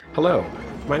Hello,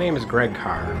 my name is Greg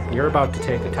Carr. You're about to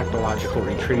take a technological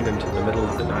retreat into the middle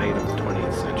of the night of the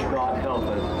 20th century. God help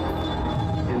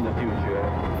us in the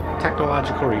future.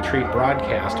 Technological Retreat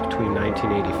broadcast between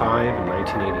 1985 and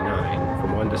 1989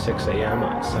 from 1 to 6 a.m.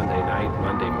 on Sunday night,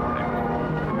 Monday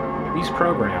morning. These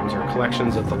programs are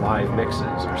collections of the live mixes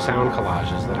or sound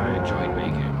collages that I enjoyed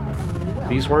making.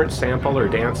 These weren't sample or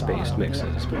dance-based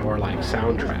mixes, but more like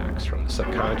soundtracks from the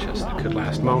subconscious that could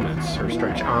last moments or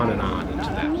stretch on and on into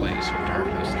that place where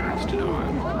darkness turns to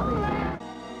dawn.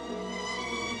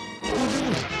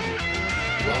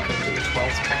 Welcome to the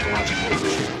 12th Technological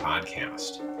Retreat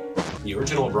podcast. The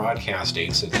original broadcast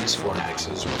dates of these four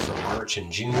mixes were from March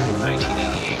and June of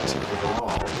 1988,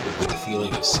 overall with a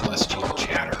feeling of celestial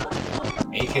chatter,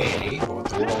 aka what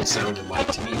the world sounded like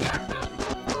to me back then.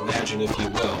 Imagine, if you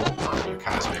will, on your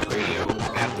cosmic radio,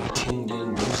 badly tuned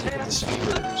in music of the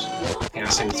spheres,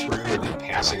 passing through and then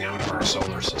passing out of our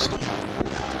solar system,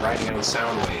 riding on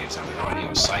sound waves on an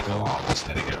audio cycle always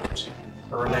heading out.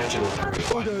 Or imagine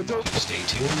whatever you like. Stay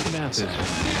tuned.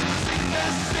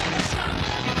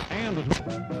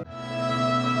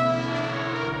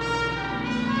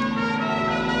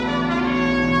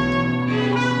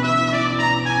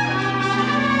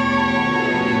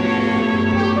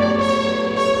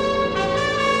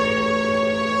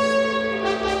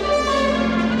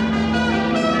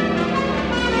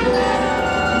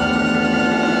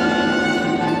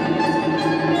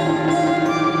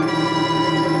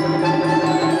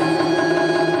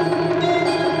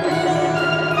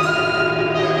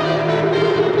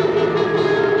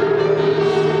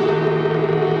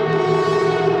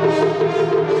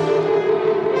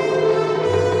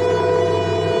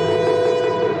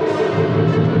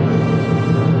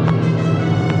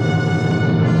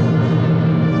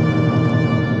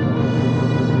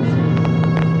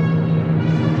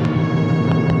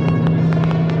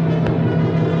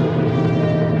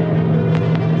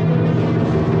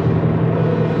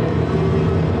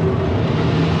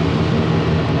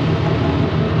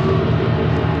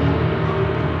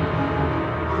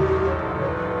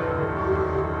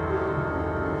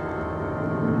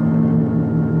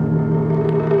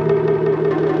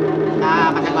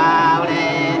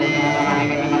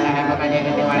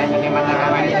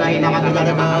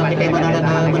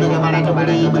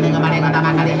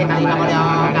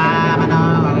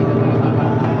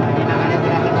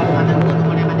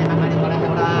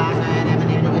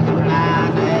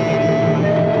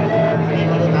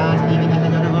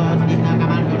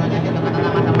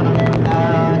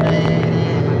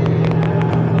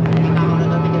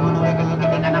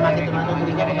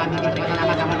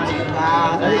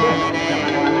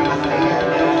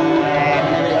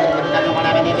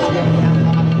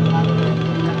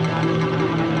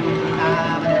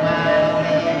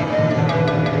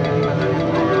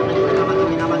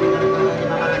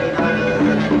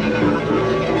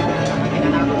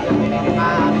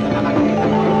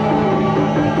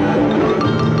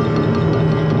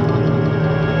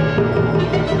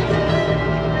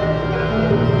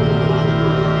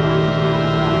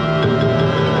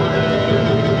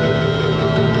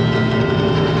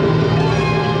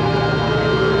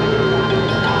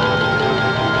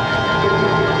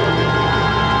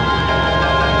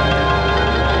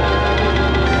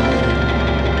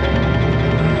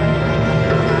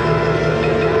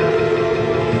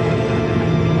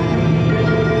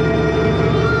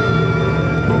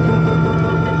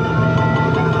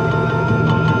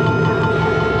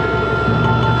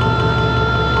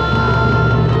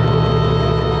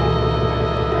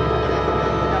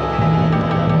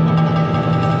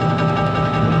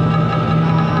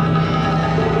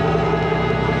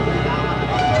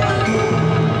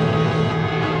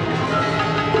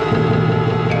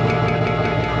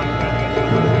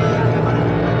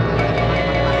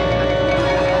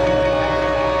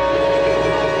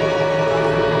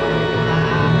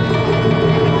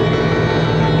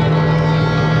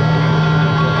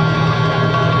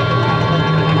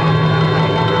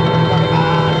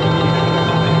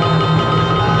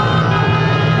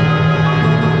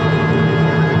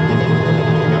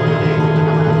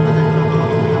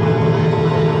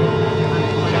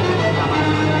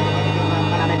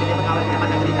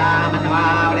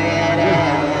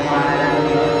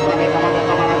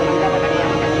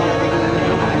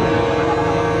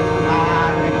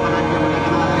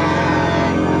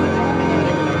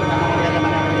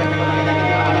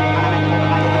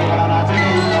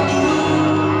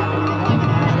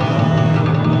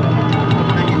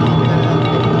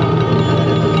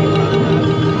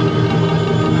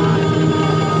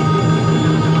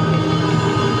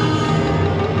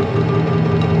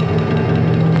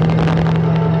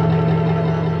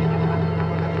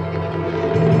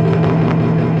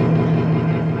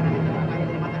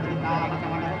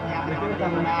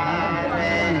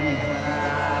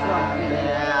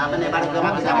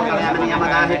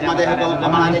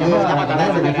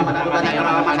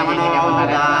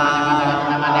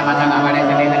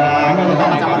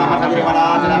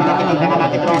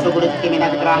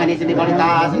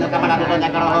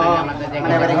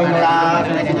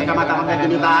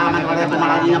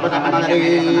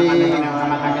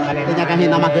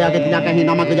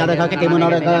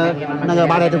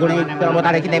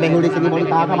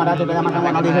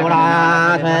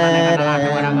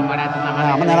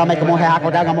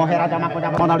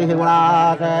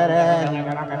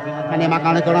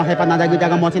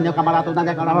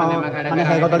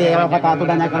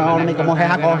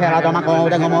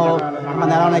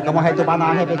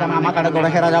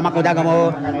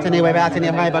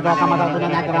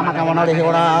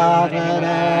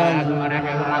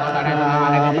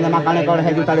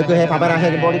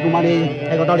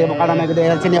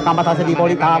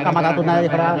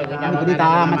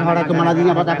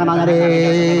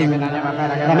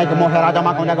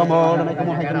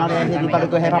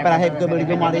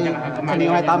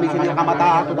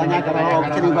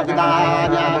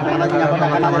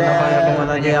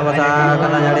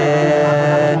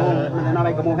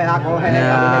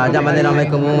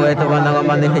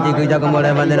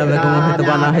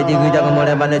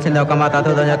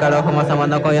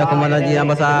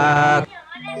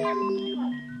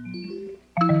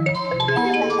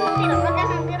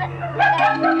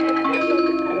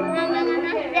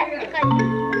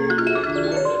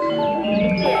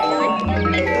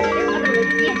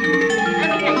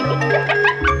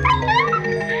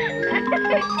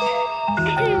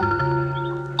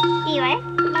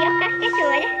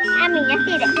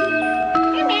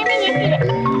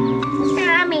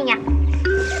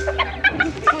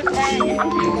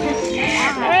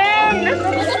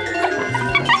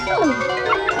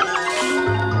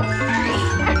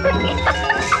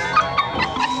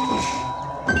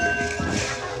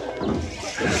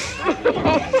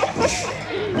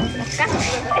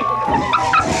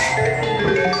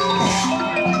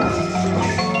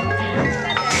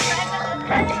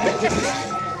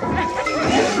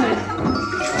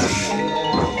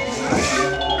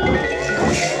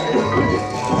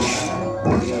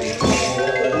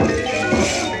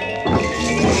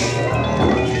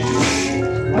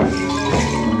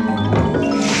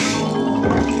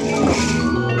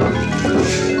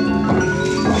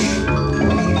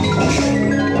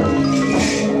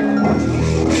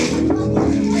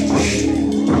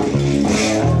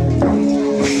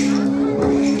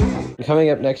 Coming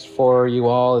up next for you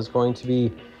all is going to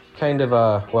be kind of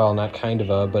a, well, not kind of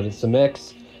a, but it's a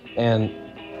mix, and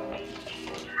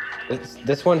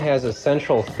this one has a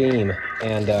central theme,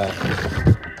 and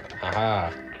I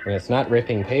mean, it's not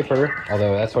ripping paper,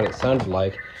 although that's what it sounded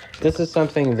like. This is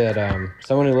something that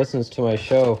someone who listens to my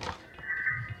show,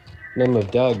 name of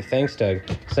Doug, thanks Doug,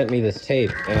 sent me this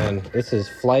tape, and this is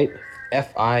Flight,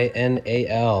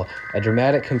 Final, a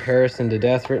dramatic comparison to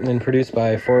death, written and produced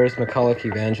by Forrest McCulloch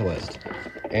Evangelist.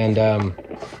 And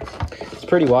it's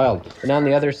pretty wild. And on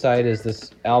the other side is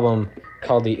this album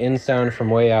called The In Sound from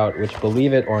Way Out, which,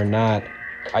 believe it or not,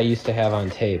 I used to have on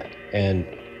tape. And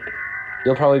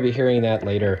you'll probably be hearing that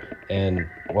later. And,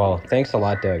 well, thanks a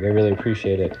lot, Doug. I really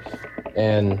appreciate it.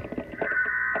 And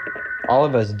all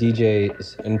of us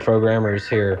DJs and programmers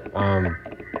here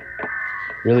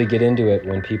really get into it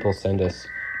when people send us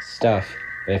stuff.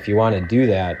 And if you want to do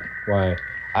that, why,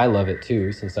 I love it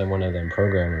too, since I'm one of them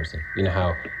programmers, and you know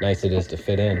how nice it is to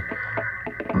fit in.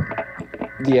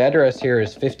 The address here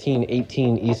is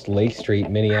 1518 East Lake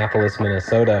Street, Minneapolis,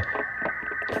 Minnesota,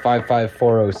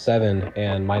 55407,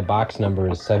 and my box number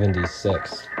is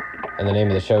 76. And the name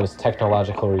of the show is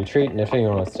Technological Retreat, and if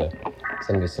anyone wants to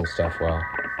send me some stuff, well,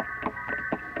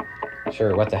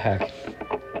 sure, what the heck.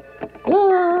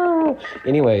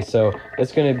 Anyway, so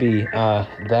it's going to be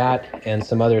that and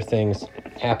some other things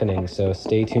happening, so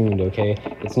stay tuned, okay?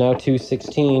 It's now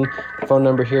 2:16. The phone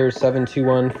number here is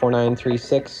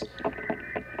 721-4936.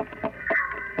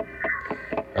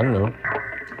 I don't know.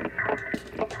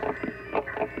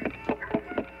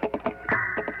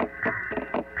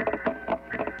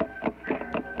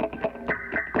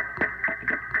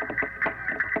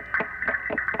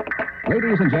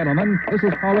 Ladies and gentlemen, this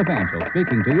is Paul Evangel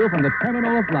speaking to you from the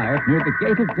Terminal of Life near the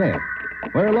Gate of Death.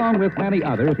 where along with many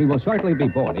others, we will shortly be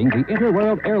boarding the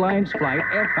Interworld Airlines flight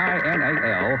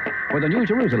FINAL for the New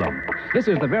Jerusalem. This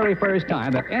is the very first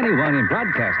time that anyone in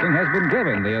broadcasting has been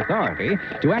given the authority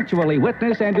to actually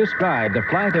witness and describe the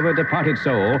flight of a departed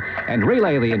soul and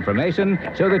relay the information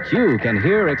so that you can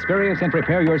hear, experience, and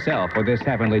prepare yourself for this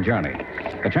heavenly journey.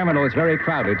 The terminal is very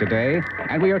crowded today,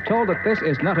 and we are told that this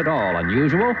is not at all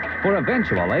unusual, for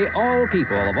eventually all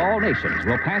people of all nations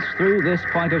will pass through this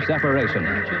point of separation.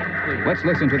 Let's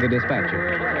listen to the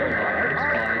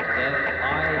dispatcher.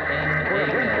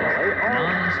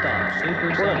 Non-stop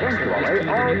supersonic service to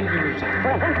the New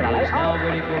Jerusalem is now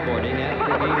ready for boarding at the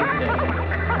gate of death.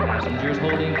 Passengers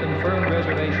holding confirmed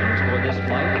reservations for this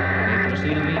flight may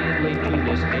proceed immediately to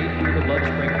this gate through the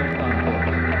blood-sprinkled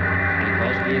concourse.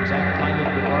 Because the exact time of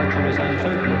departure is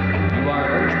uncertain, you are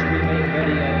urged to remain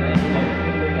ready at any moment.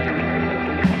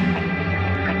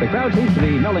 The crowd seems to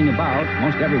be milling about,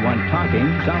 most everyone talking,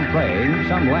 some playing,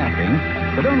 some laughing,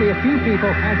 but only a few people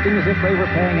acting as if they were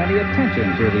paying any attention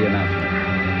to the announcement.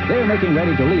 They are making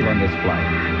ready to leave on this flight.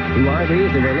 Who are these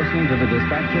who are listening to the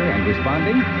dispatcher and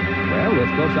responding? Well,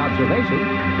 with close observation,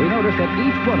 we notice that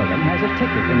each one of them has a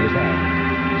ticket in his hand.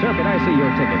 Sir, can I see your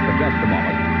ticket for just a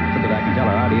moment, so that I can tell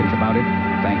our audience about it?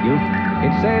 Thank you.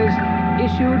 It says,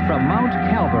 issued from Mount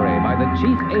Calvary by the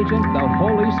Chief Agent, the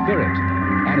Holy Spirit.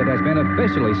 And it has been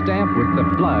officially stamped with the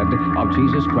blood of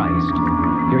Jesus Christ.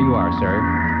 Here you are, sir.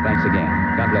 Thanks again.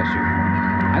 God bless you.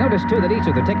 I noticed, too, that each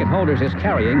of the ticket holders is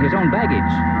carrying his own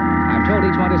baggage. I'm told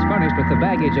each one is furnished with the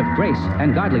baggage of grace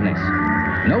and godliness.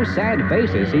 No sad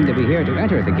faces seem to be here to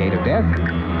enter the gate of death.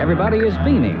 Everybody is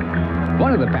beaming.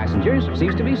 One of the passengers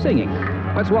seems to be singing.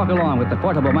 Let's walk along with the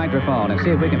portable microphone and see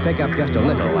if we can pick up just a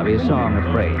little of his song of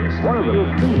praise. One of them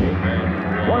is singing.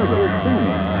 One of them is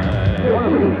singing. One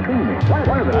of them is singing.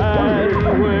 One of them is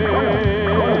singing.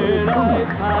 And when I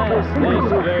pass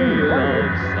this veil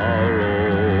of sorrow,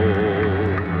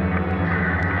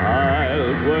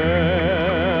 I'll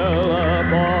dwell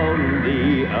upon the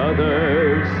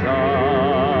other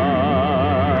side.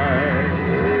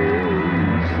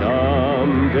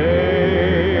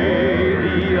 Someday,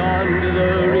 beyond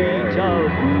the reach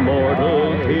of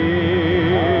mortal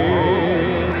kin,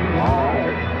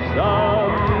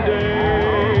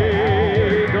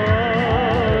 someday,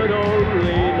 God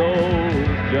only knows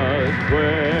just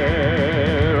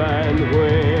where and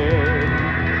when,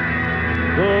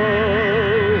 the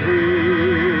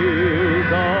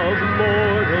wheels of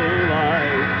mortal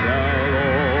life shall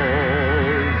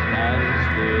all stand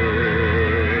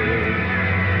still,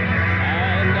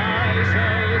 and I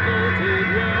shall go to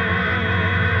dwell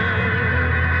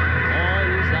on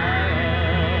Zion's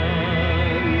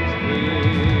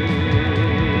hill.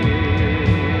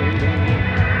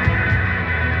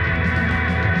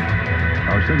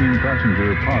 Our singing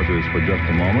passenger pauses for just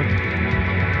a moment,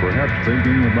 perhaps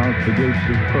thinking about the gates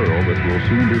of pearl that will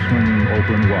soon be swinging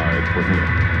open wide for him.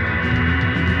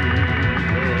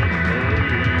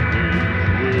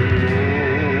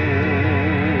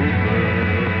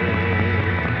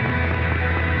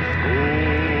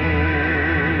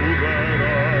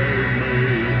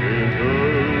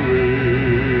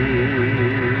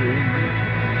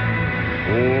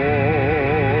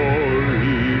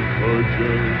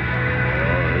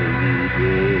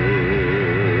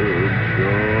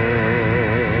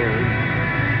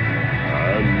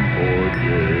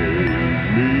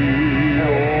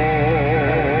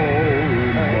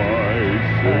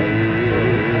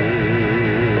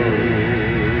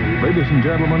 Ladies and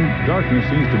gentlemen, darkness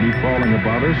seems to be falling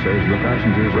about us as the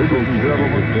passengers approach the gate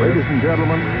of death. Ladies and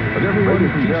gentlemen, But everyone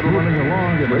keeps moving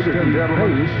along at a steady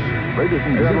pace, ladies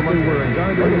and as if gentlemen, they were a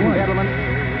guiding ladies and light. gentlemen,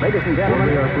 ladies and For gentlemen,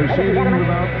 they are proceeding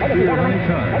without fear of any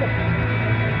kind.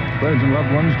 Friends and loved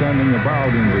ones standing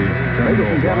about in the terminal Ladies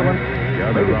and gentlemen, line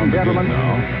gather ladies around and the gate gentlemen.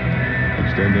 now,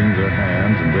 extending their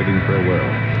hands and bidding farewell.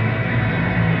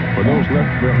 For those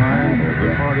left behind,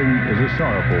 the parting is a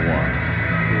sorrowful one.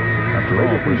 After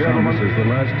all, Ladies for and some, gentlemen. this is the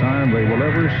last time they will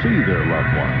ever see their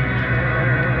loved ones.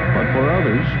 But for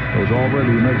others, those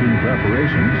already making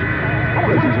preparations,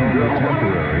 this is only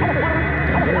temporary,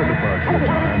 and their departure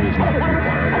time is not too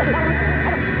far away.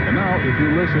 And now, if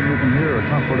you listen, you can hear a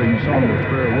comforting song of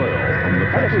farewell from the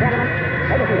passengers.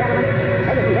 ladies and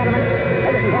gentlemen,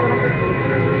 ladies and gentlemen,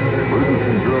 ladies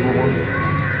and gentlemen.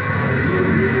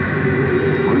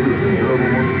 Ladies and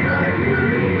gentlemen.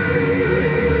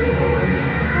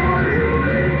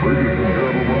 Ladies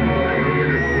and gentlemen.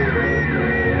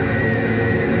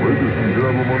 Ladies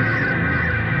and gentlemen.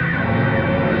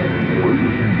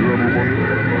 Ladies and gentlemen.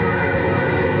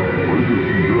 Ladies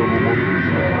and gentlemen.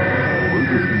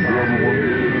 Ladies and gentlemen. Ladies and gentlemen.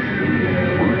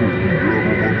 Ladies and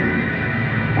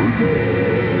gentlemen.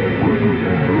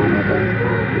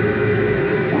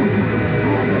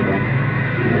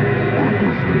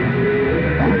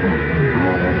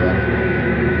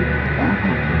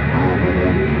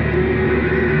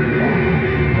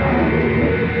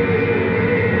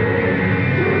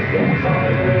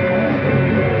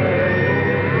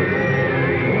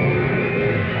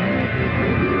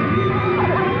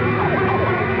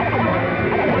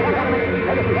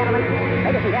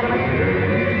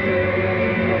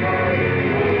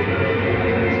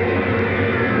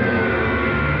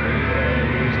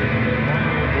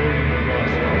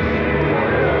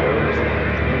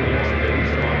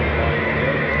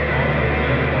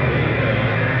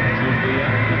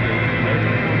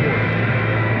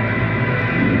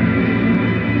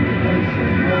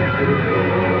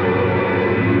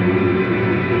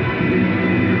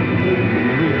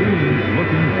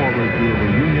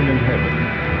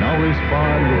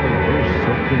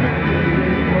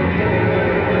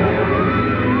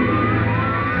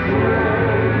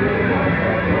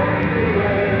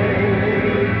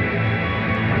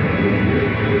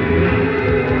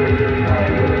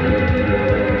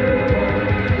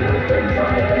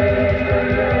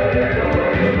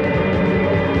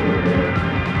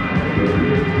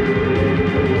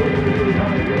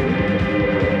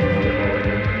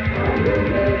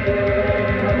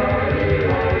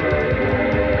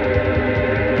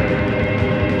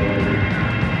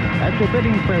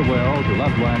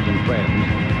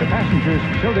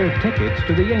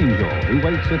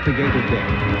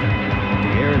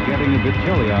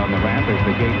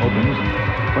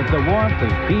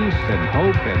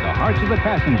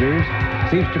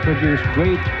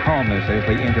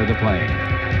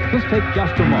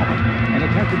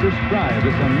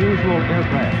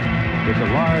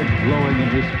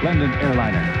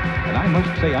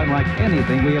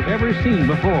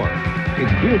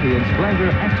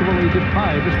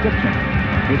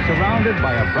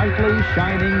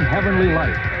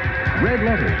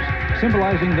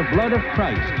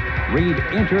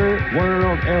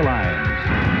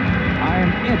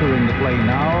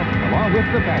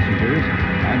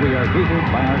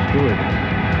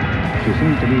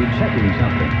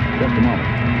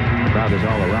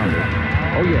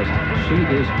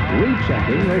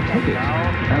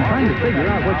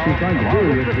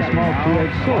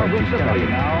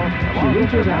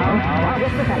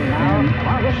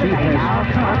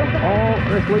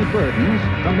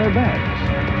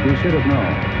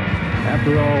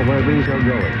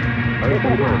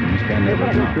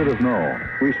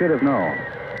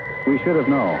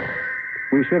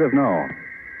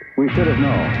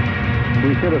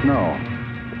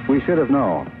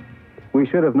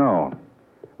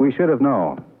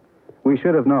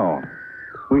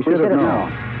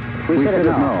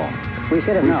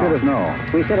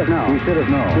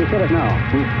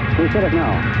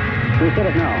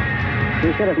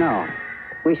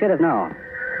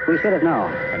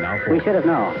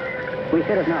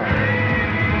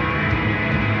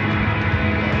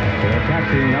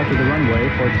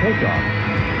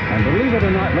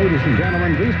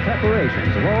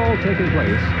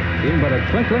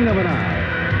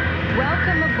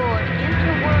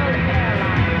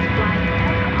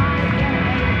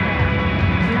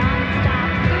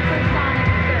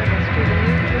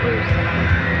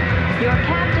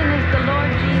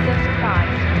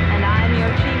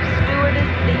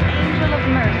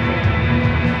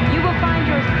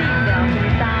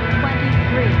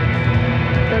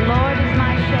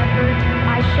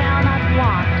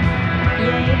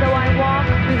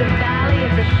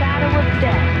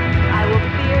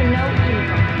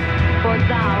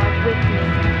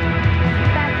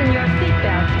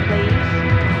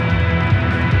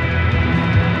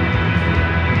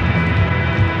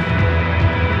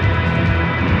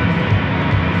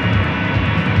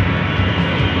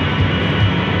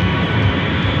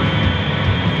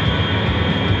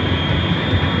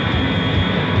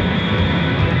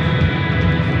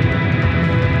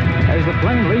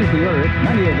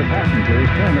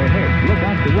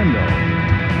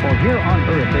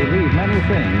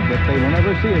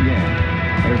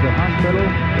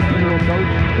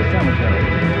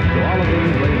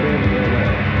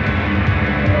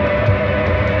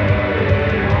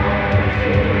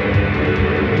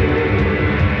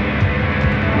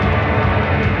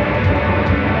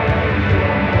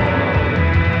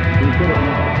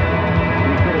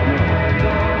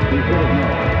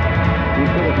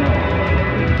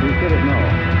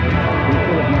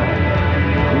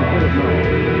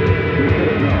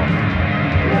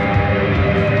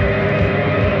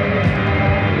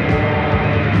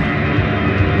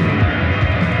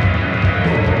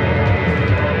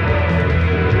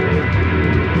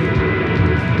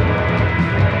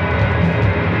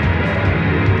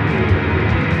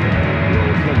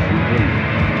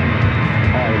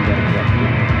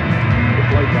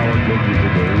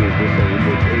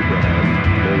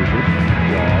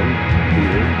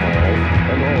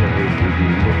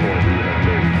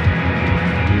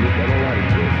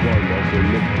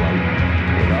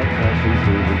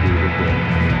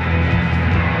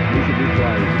 We should be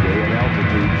flying today at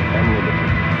altitudes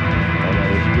unlimited, and at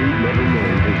a speed never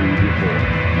known to be before.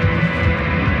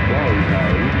 Flying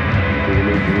time to the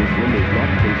New Jerusalem is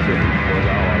not considered, for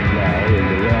thou art now in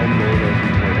the realm known as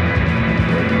eternity,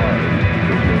 where time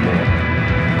is no more.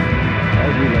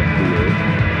 As we left the earth,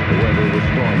 the weather was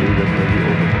stormy with heavy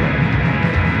overcast.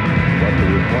 But the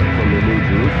report from the New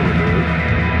Jerusalem is,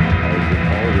 as it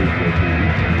always will be,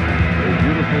 a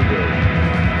beautiful day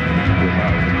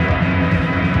without cloud.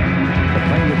 The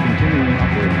plane is continuing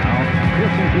upward now,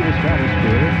 piercing through the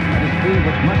stratosphere at a speed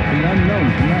which must be unknown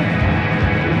to man.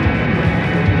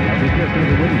 As we peer through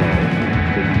the window,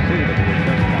 we can see that it has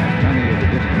just passed many of the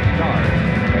distant stars.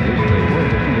 At least they were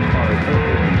distant as far as Earth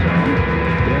is concerned.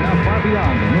 They are now far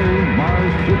beyond the Moon,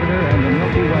 Mars, Jupiter, and the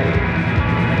Milky Way.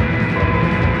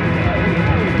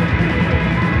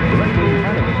 Directly in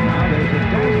front of us now, there's a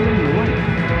dazzling light.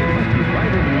 It must be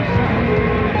brighter than the sun.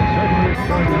 It certainly is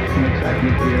throwing up some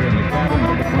excitement here in the cabin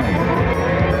of the plane.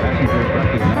 Passengers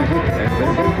recognize it as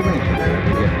their destination as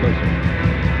we get closer.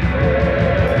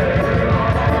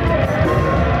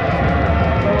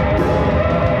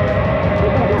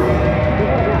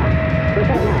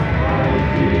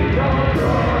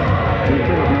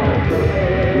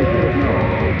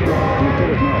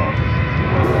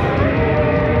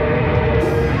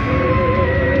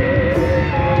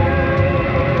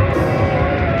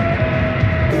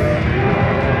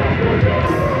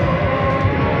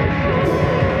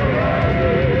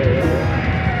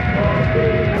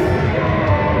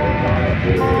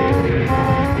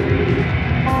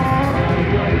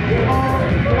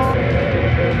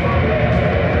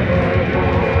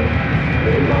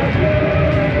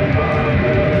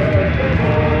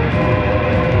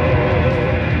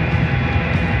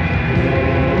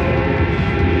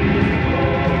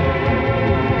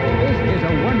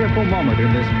 Moment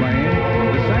in this plane.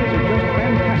 The sights are just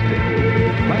fantastic.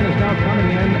 The plane is now coming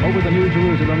in over the New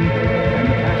Jerusalem, and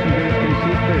the passengers can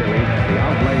see clearly the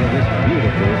outlay of this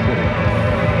beautiful city.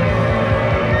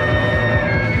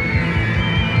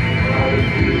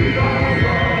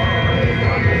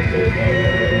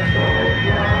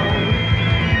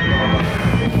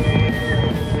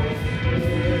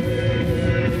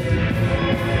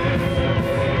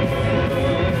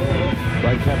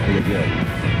 By Captain again.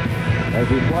 As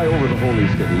we fly over the Holy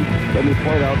City, let me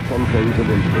point out some things of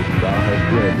interest thou hast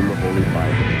read in the Holy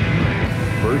Bible.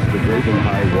 First, the great and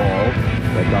high wall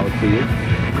that thou seest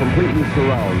completely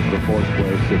surrounds the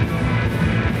foursquare city.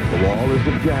 The wall is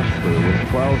of jasper with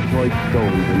 12 choice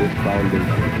stones in its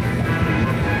foundation.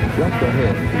 Just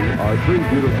ahead are 3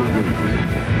 beautiful gates.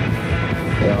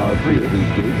 There are 3 of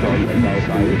these gates on the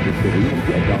outside of the city,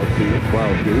 and thou seest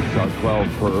 12 gates are 12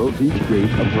 pearls, each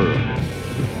gate a pearl.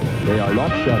 They are not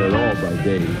shut at all by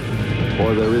day,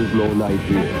 for there is no night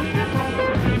here.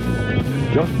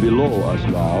 Just below us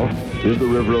now is the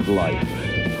river of life,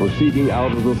 proceeding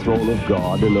out of the throne of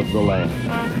God and of the Lamb.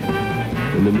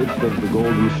 In the midst of the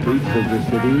golden streets of the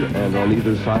city and on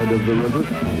either side of the river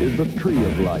is the tree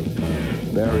of life,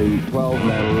 bearing 12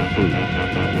 manner of fruit.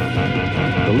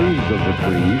 The leaves of the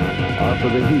tree are for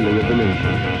the healing of the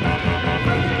nations.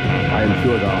 I am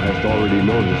sure thou hast already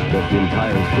noticed that the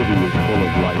entire city is full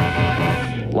of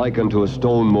light, like unto a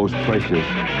stone most precious,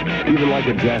 even like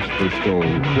a jasper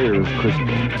stone, clear as crystal.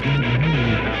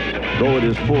 Though it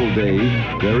is full day,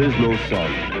 there is no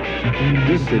sun.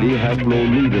 This city hath no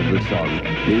need of the sun,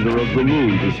 neither of the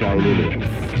moon to shine in it.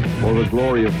 For the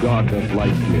glory of God doth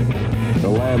lighten it. The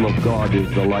Lamb of God is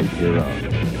the light hereof.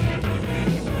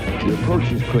 The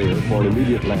approach is clear for an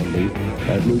immediate landing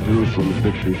at New Jerusalem's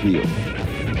Victory Field.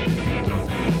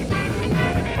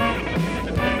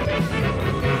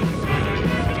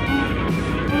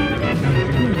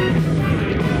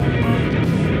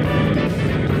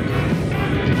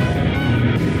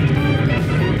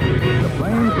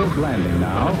 Landing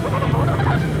now,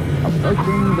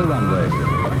 approaching the runway.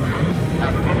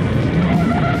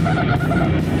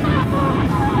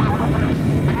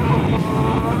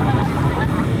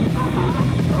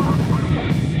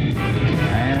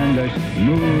 And a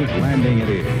smooth landing it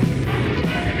is.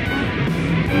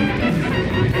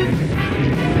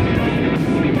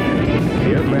 The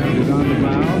aircraft is on the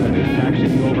ground and is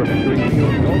taxiing over Victory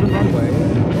Field's golden runway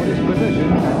toward its position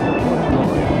at Port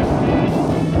Glory.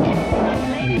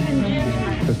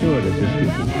 The stewardess is speaking.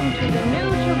 Welcome to the New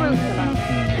Jerusalem.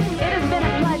 It has been a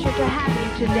pleasure to have you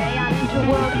today on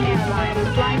Interworld Airlines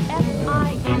Flight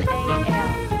FINAL.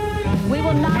 We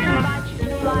will not invite you to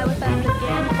fly with us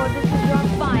again, for this is your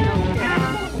final trip.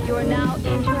 You are now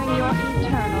entering your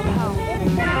eternal home.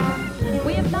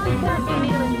 We have not sent you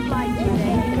meal in flight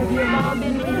today because you have all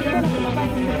been released to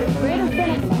places of greater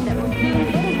benefit that will soon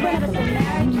get us benefit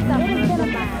marriage,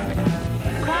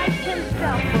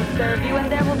 serve you,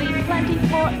 and there will be plenty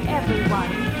for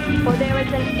everyone, for there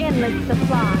is an endless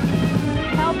supply.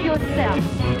 Help yourself.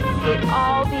 It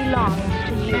all belongs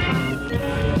to you.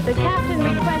 The captain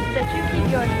requests that you keep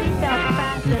your seatbelt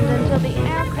fastened until the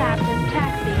aircraft is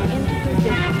taxiing into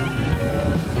position.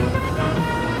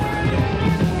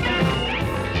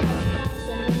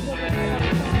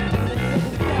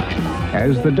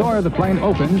 As the door of the plane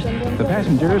opens, the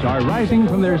passengers are rising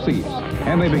from their seats,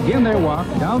 and they begin their walk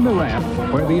down the ramp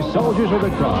where these soldiers of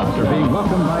the cross are being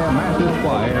welcomed by a massive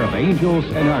choir of angels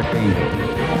and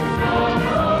archangels.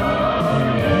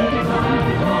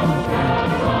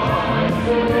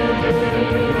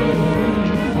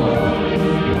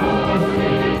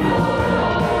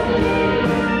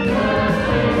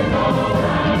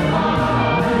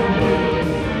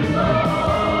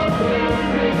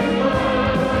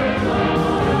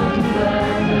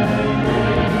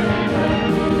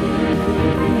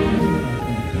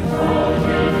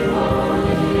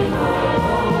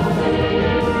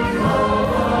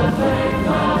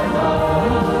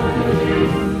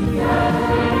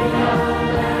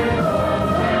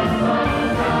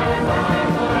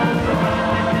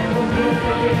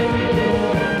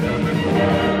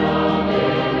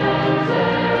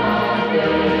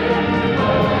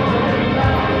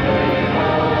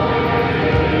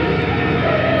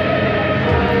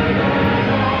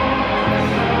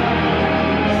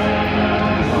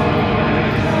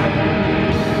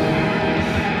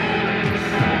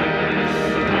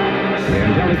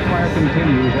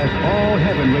 Continues as all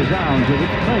heaven resounds with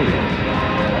its praise.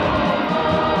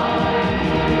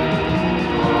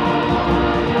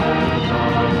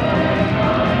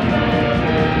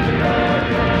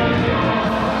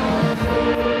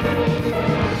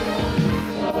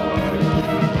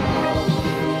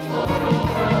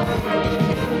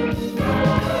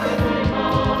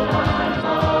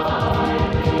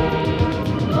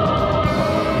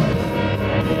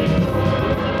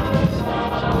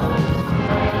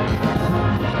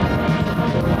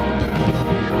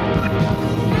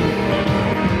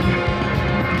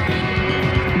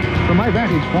 From my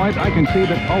vantage point, I can see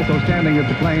that also standing at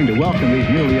the plane to welcome these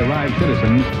newly arrived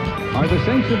citizens are the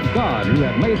saints of God who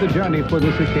have made the journey for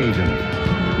this occasion.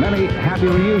 Many happy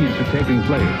reunions are taking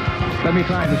place. Let me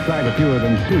try and describe a few of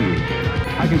them to you.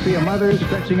 I can see a mother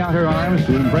stretching out her arms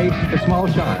to embrace a small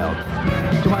child.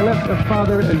 To my left, a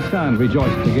father and son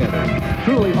rejoice together.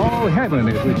 Truly, all heaven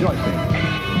is rejoicing.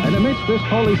 And amidst this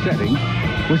holy setting,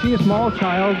 we see a small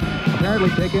child, apparently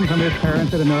taken from his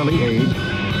parents at an early age,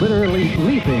 literally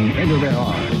leaping into their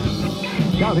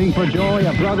arms. Shouting for joy,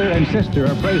 a brother and sister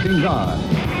are praising God,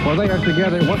 for they are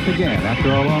together once again after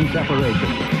a long separation.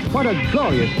 What a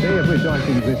glorious day of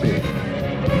rejoicing this is.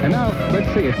 And now,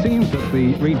 let's see, it seems that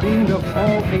the redeemed of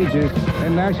all ages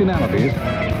and nationalities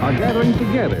are gathering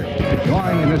together to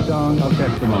join in a song of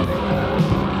testimony.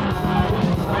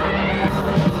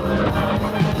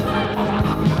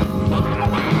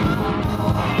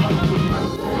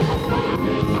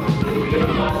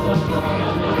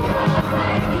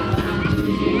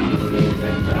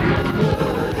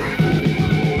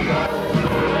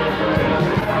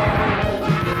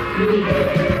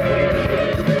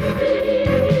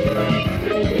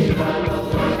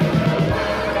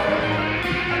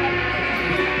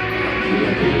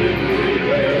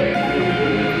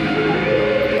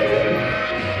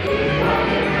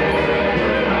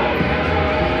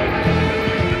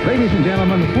 Ladies and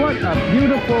gentlemen, what a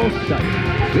beautiful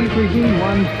sight. These redeemed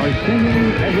ones are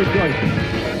singing and rejoicing.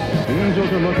 The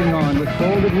angels are looking on with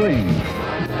folded wings,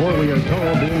 for we are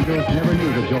told the angels never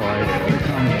knew the joy that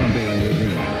comes from being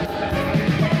redeemed.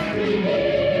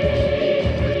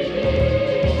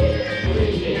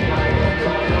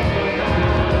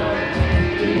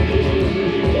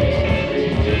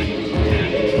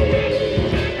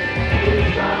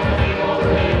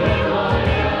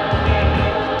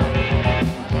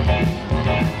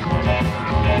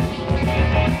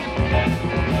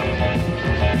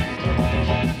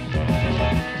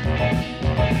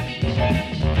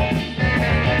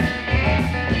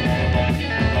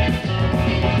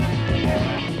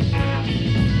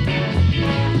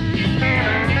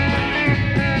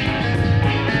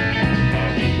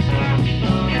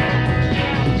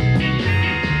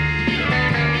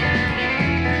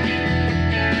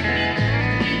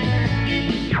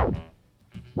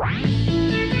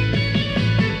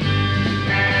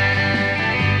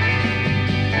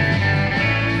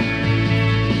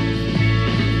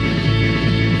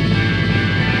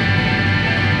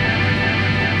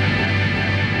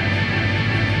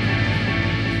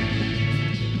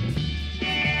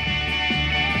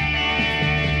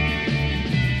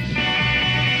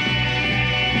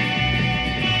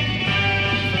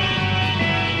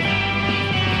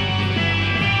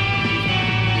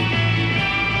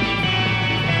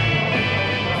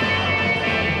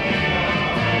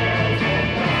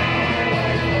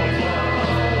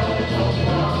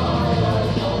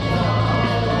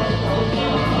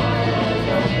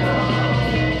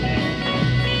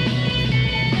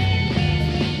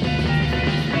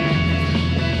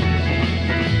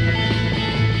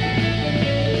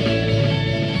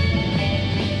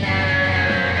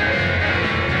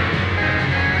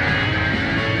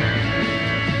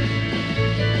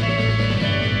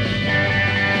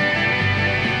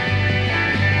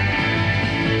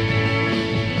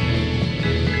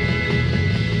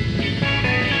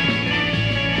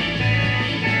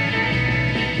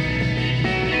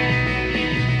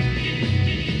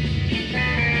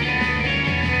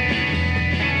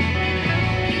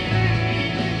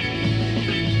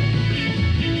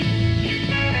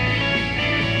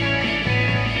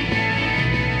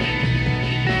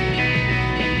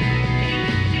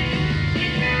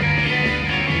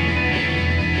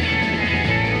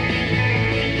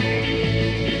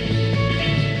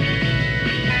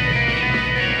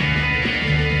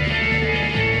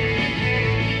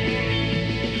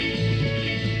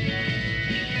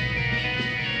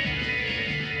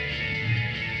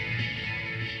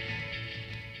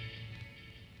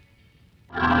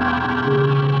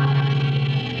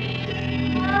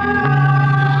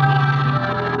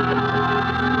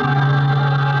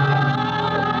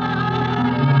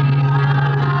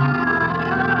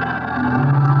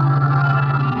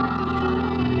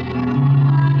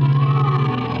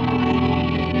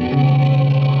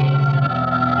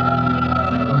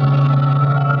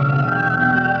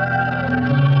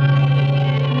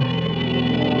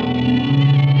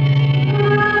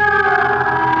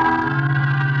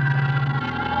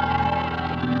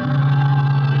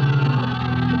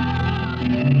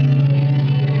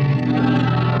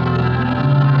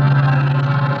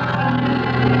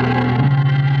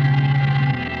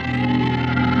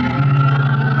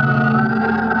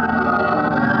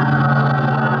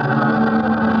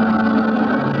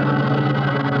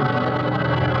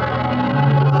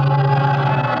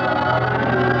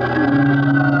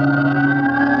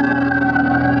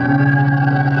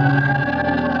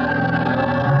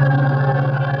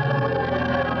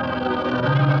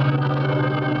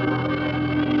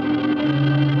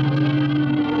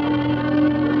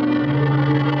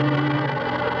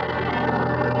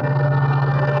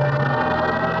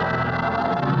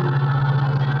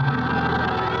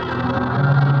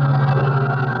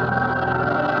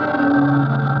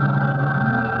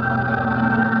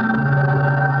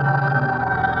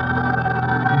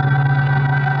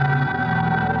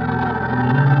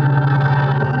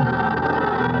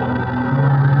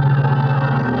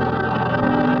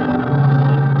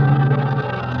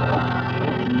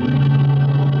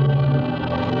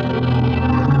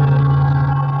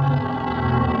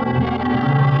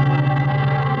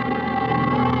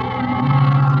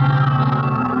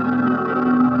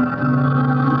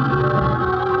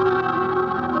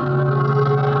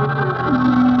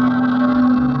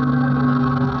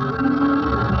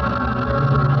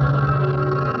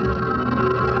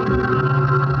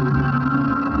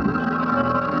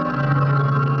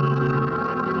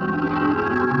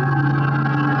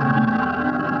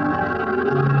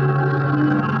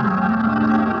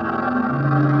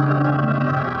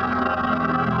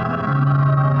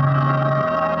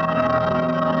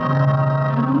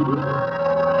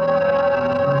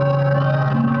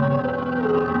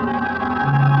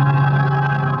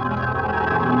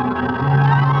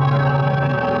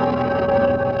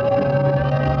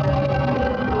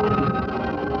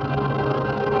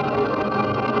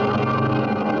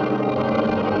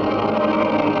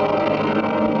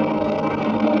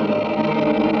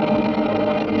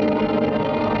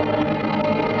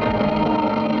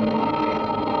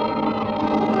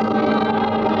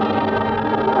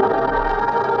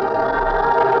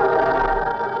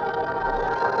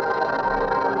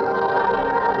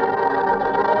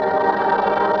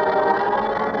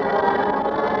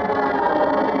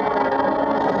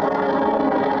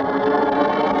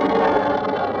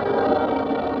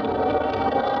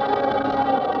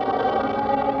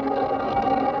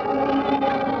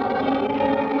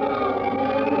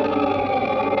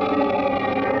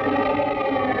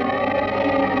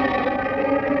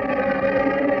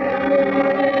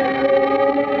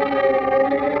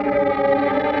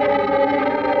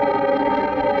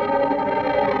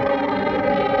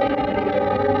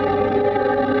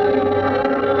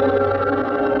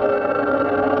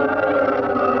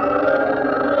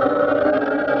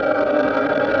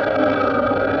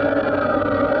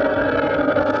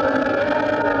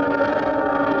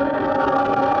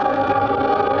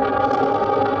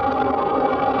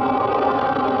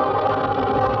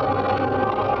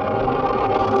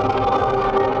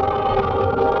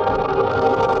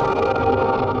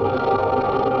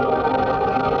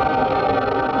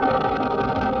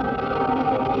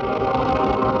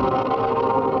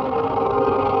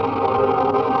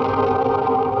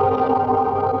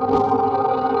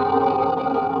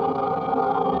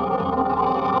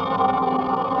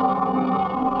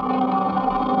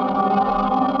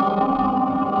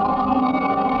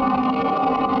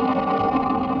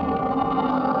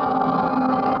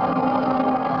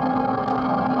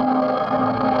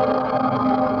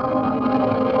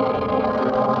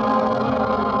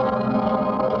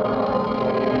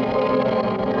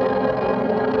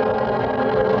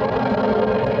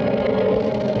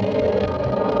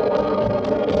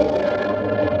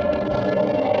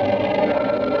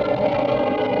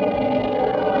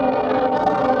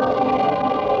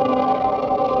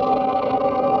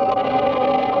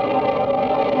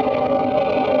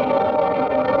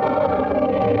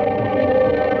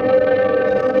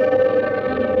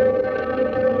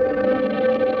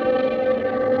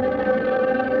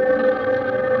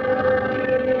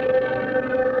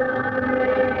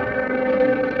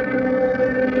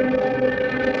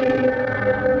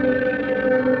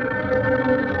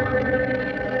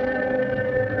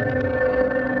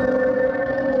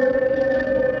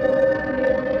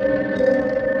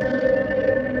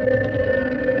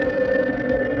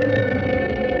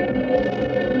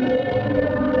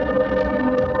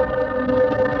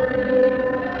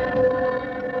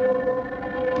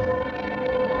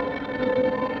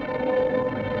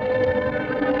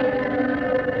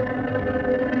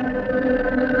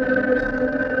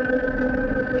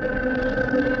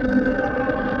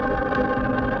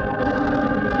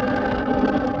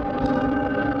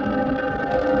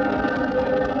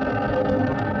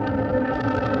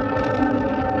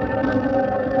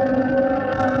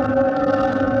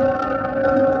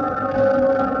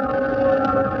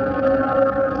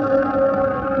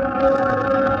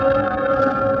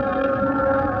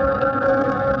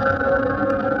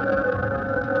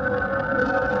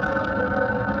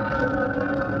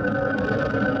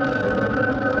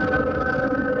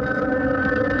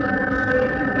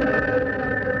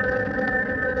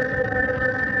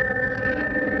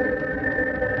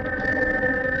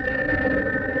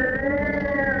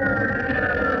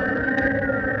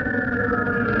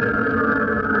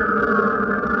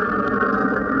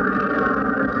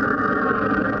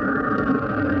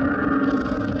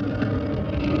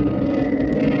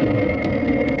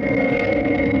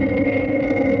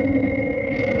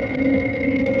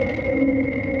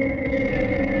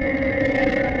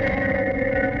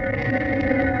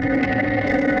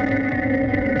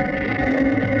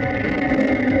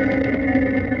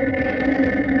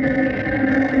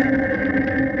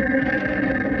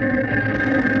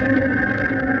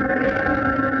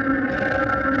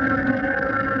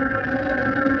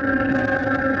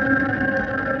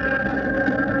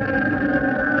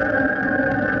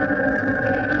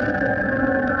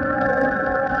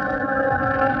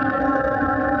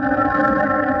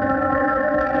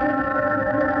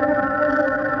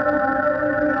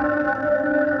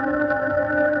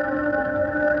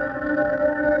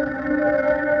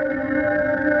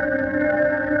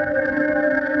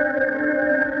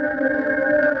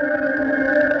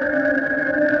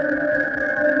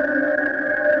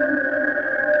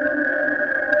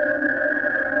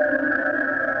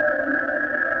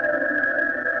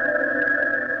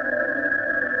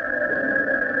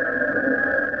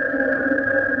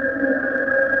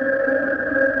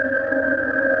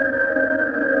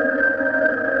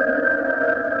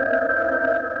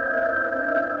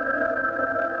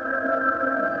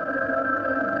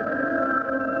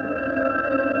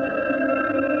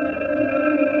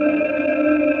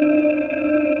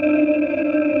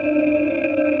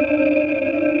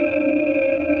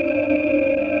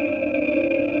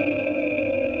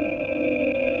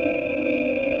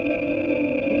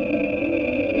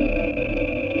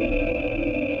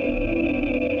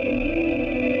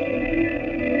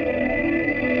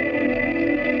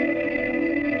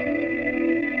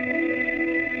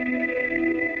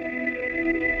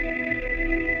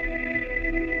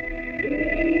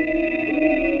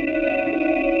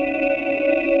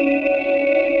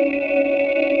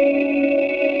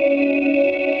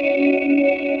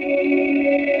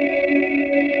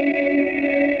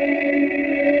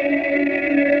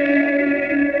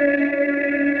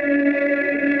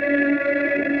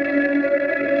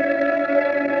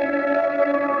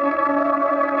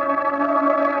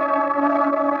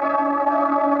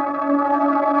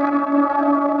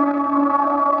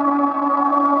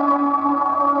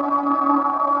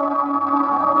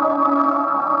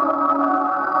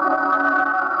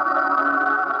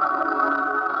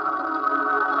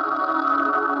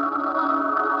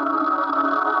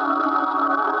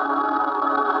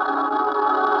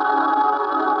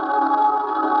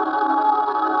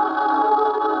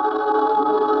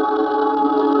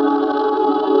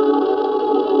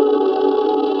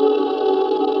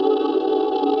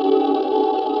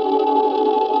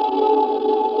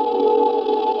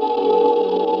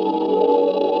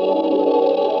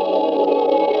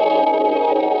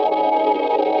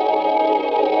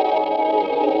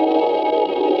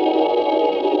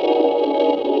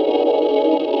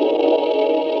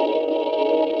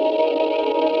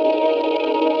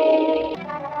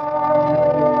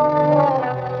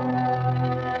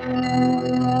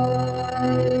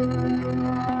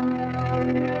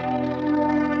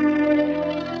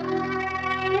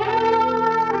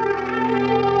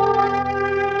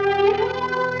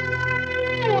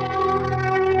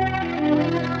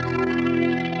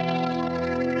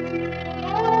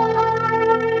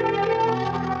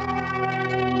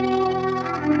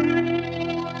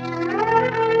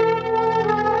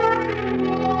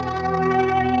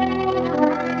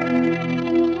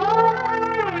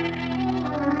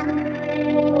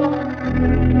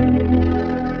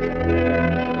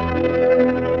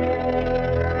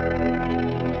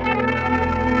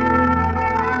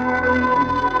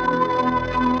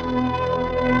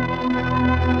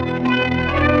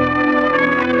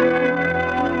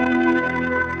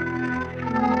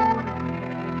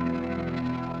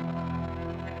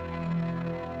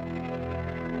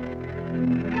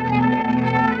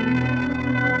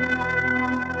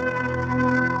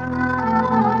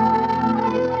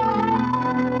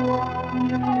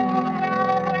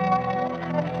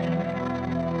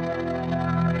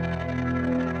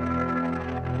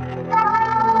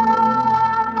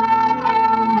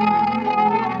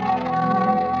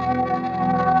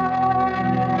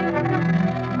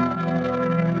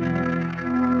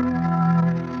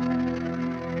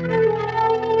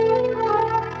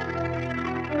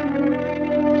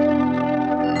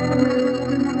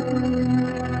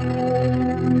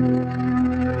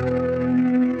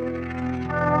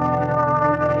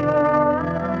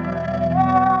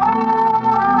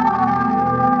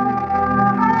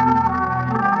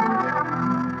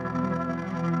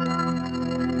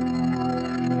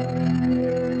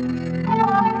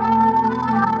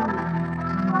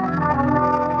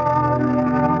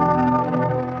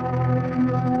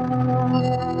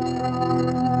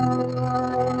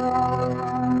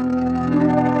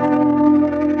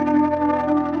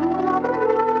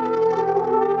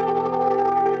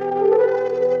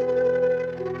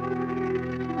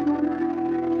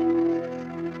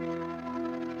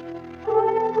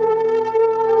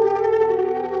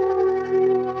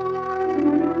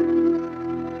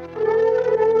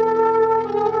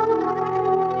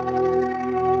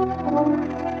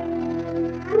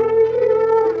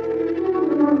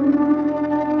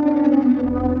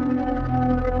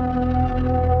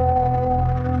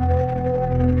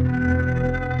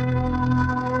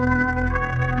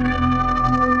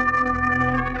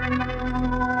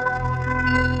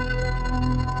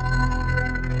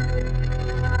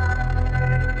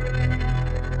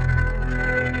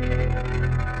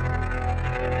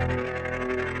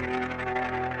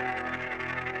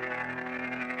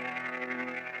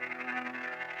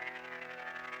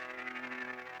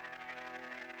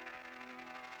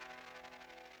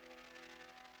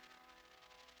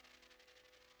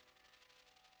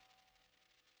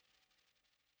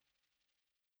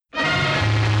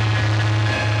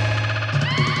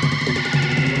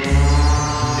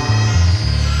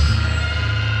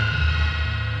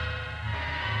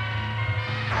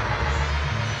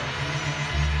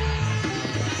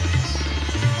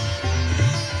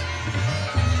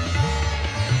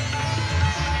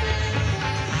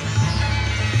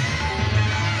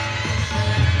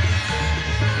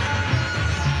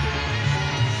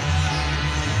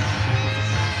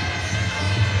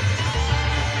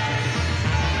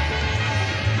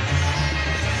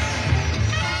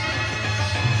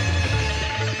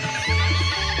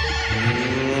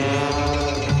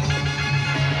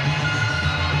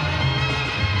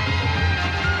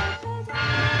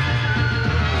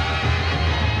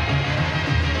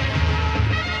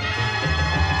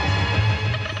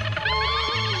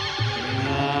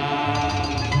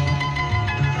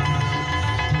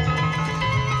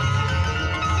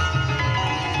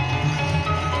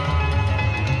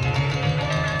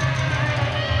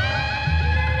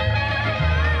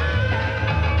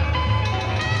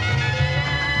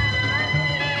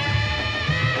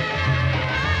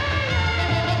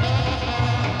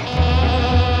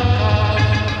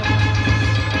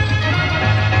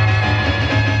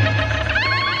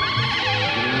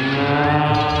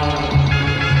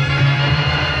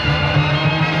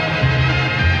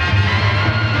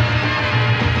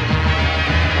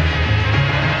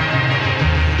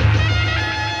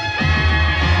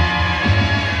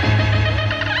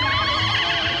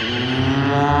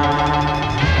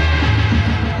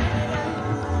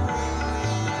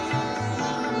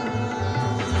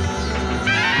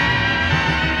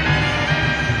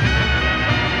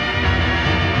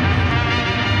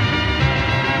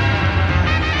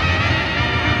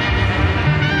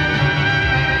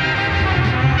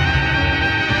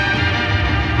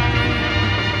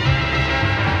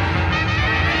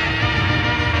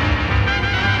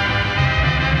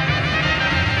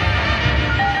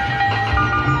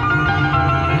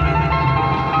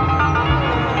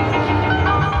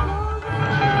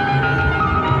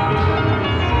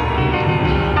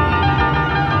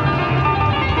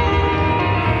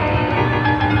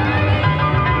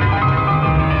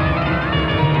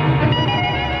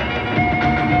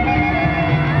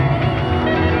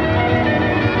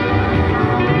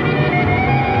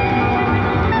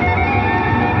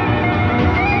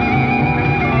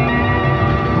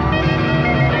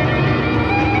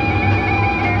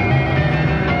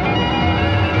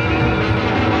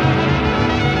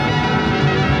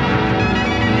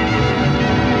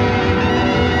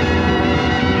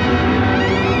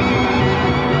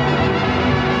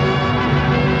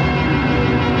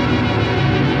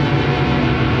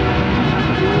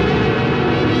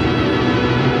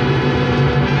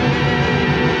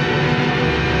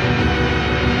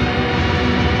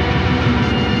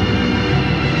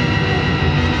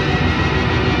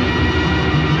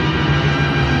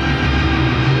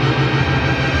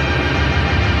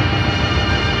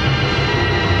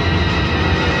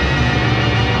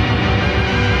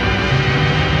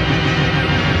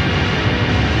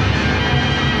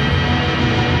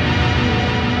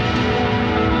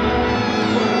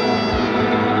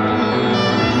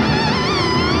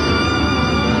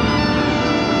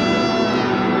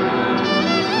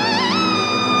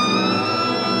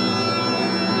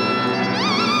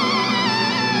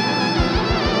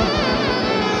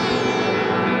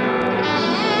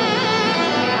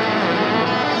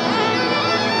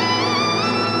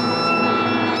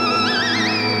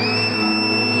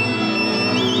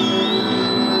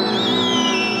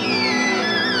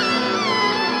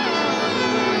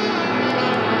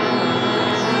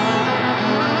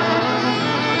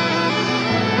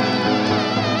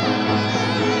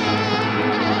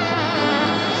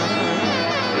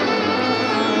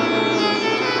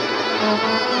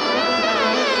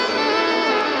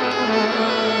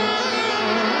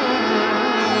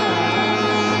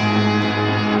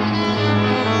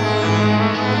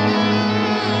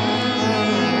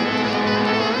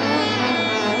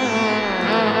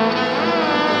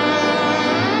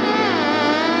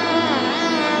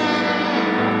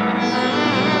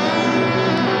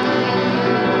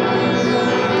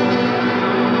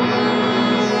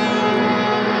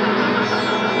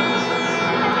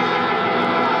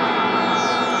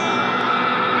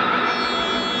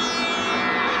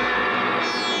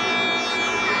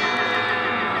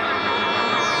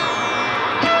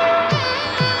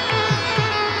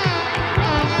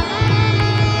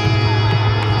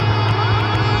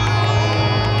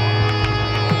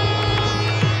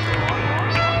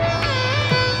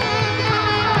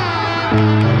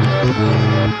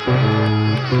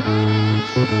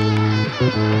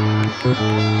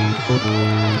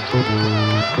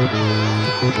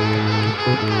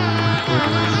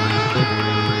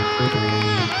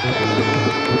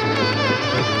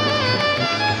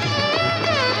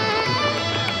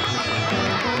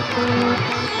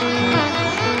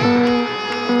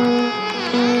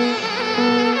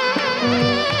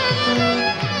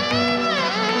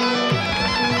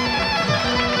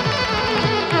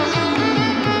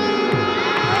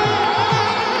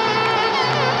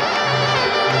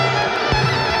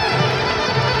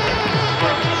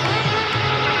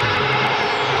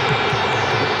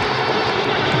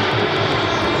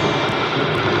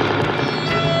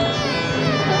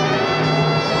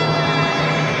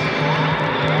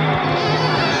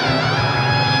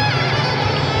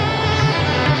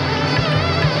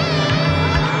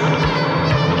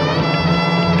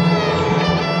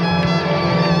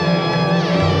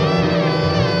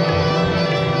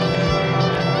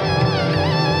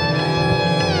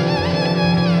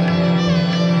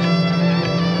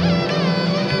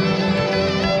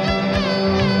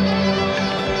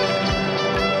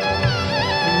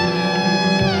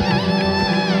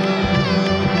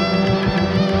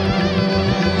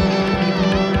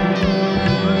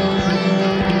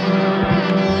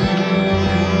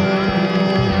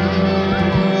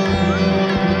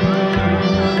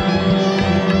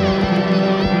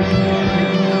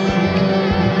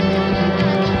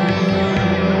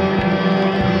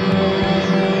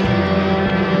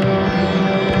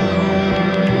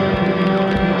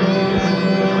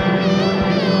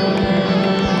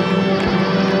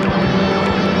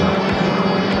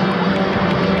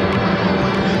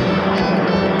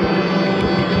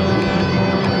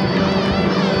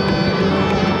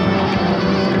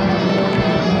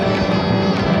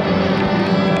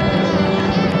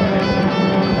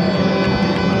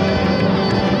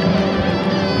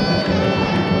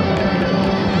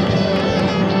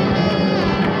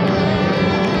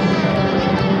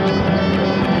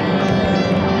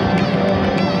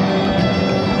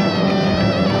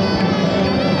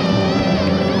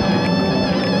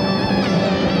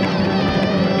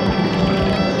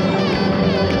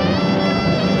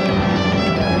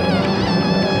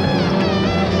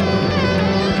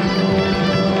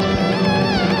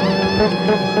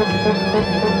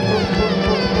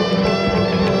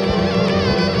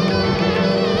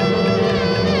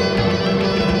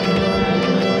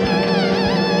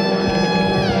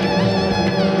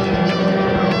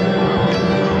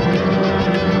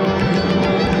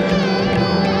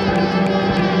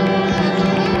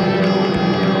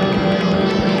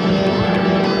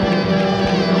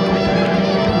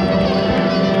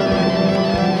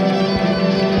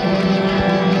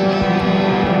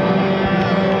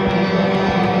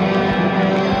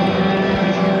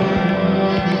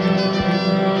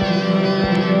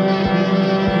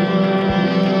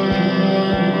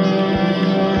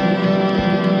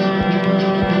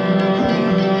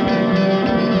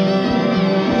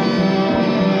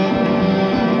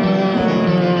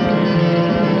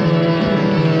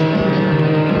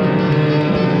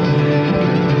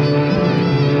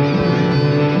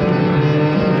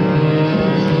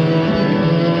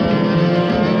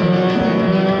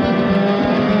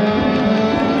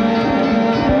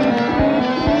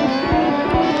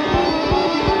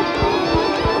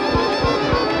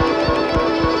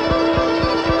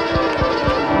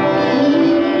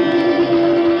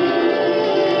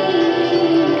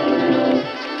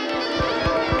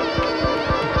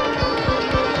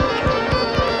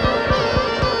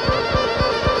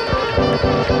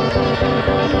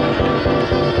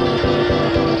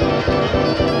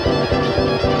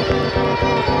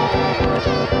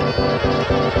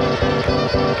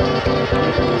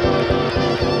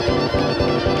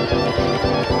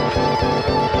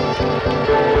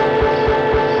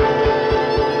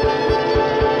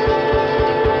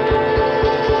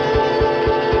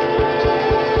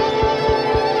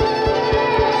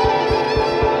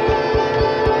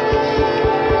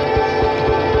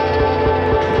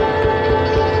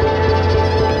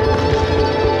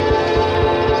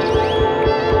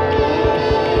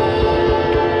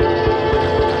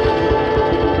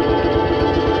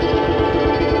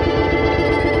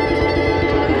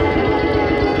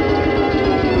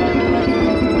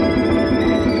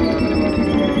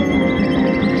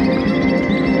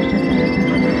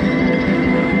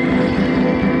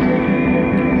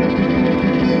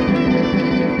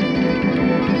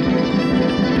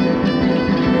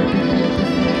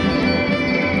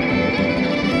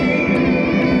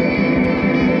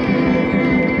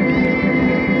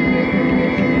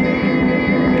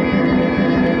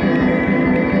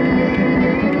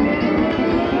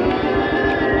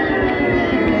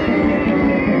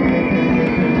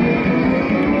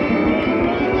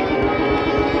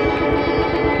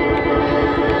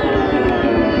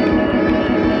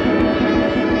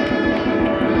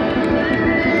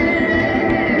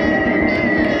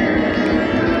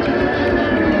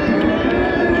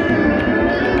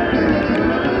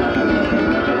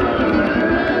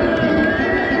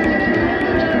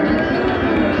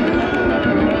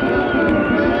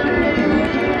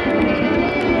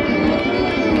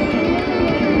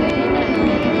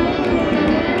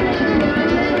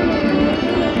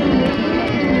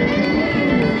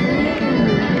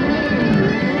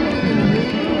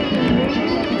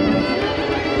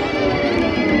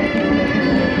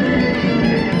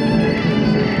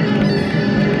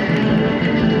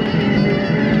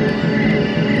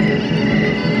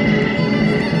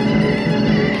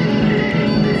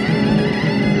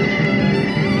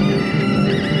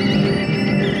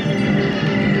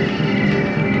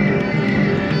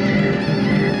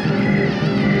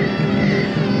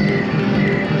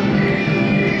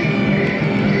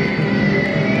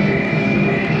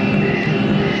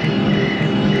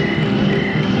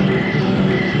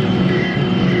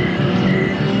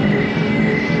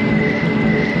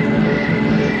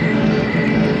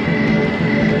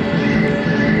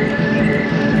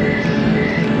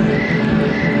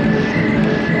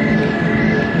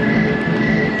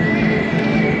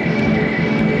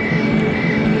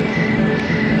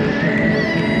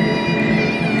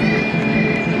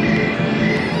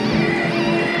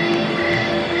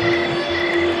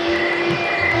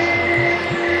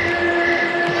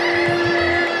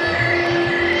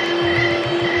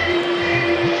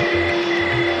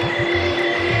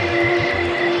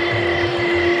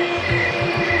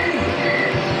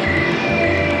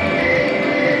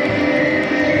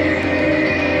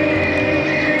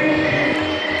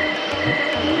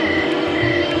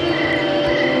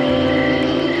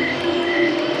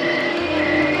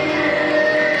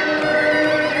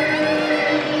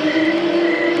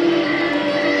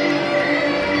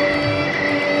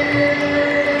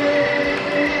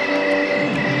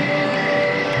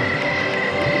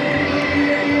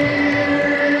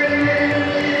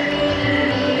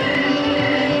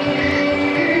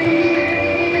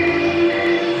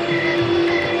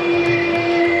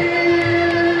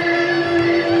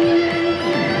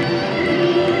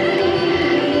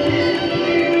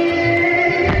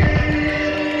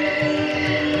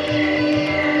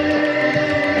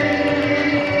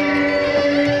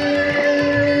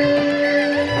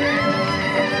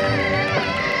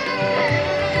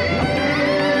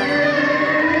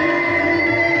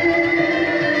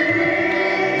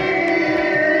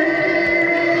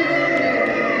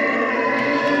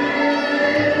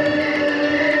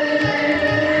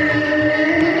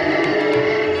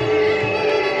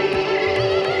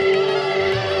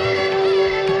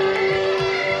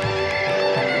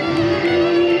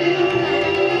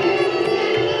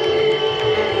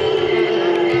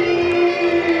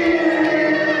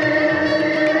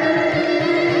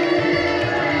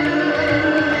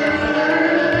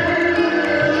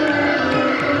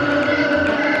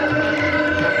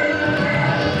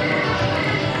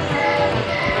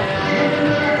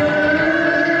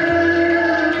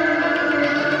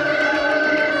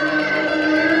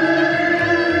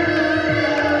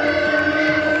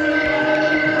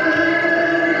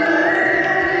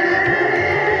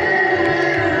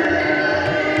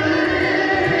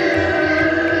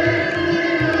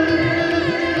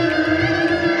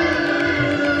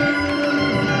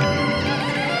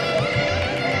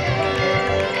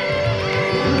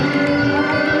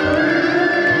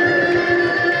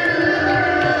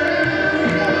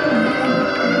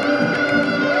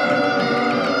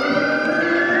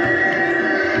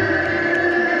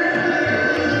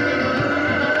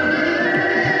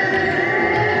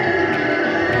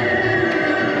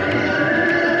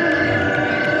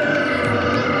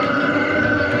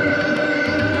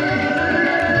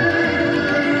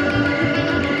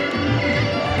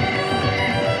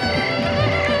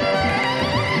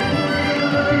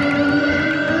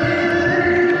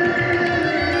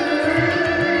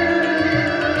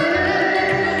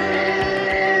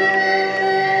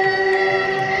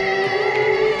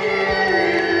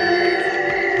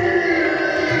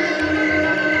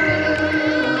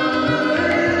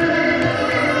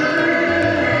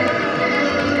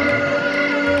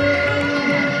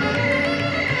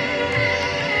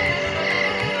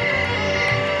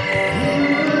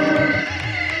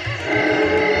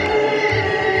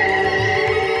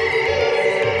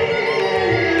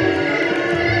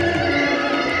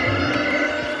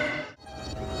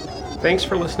 Thanks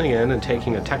for listening in and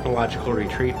taking a technological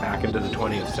retreat back into the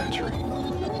 20th century.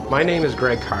 My name is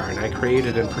Greg Carr, and I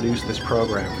created and produced this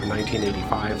program from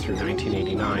 1985 through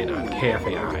 1989 on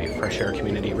KFAI, Fresh Air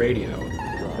Community Radio,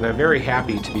 and I'm very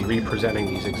happy to be representing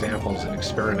these examples of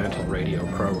experimental radio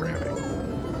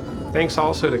programming. Thanks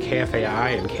also to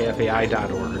KFAI and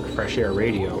KFAI.org, Fresh Air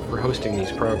Radio, for hosting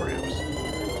these programs.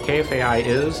 KFAI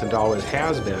is and always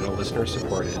has been a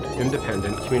listener-supported,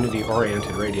 independent,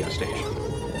 community-oriented radio station.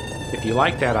 If you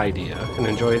like that idea and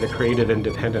enjoy the creative,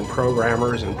 independent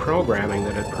programmers and programming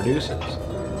that it produces,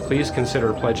 please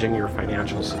consider pledging your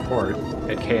financial support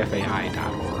at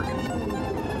KFAI.org.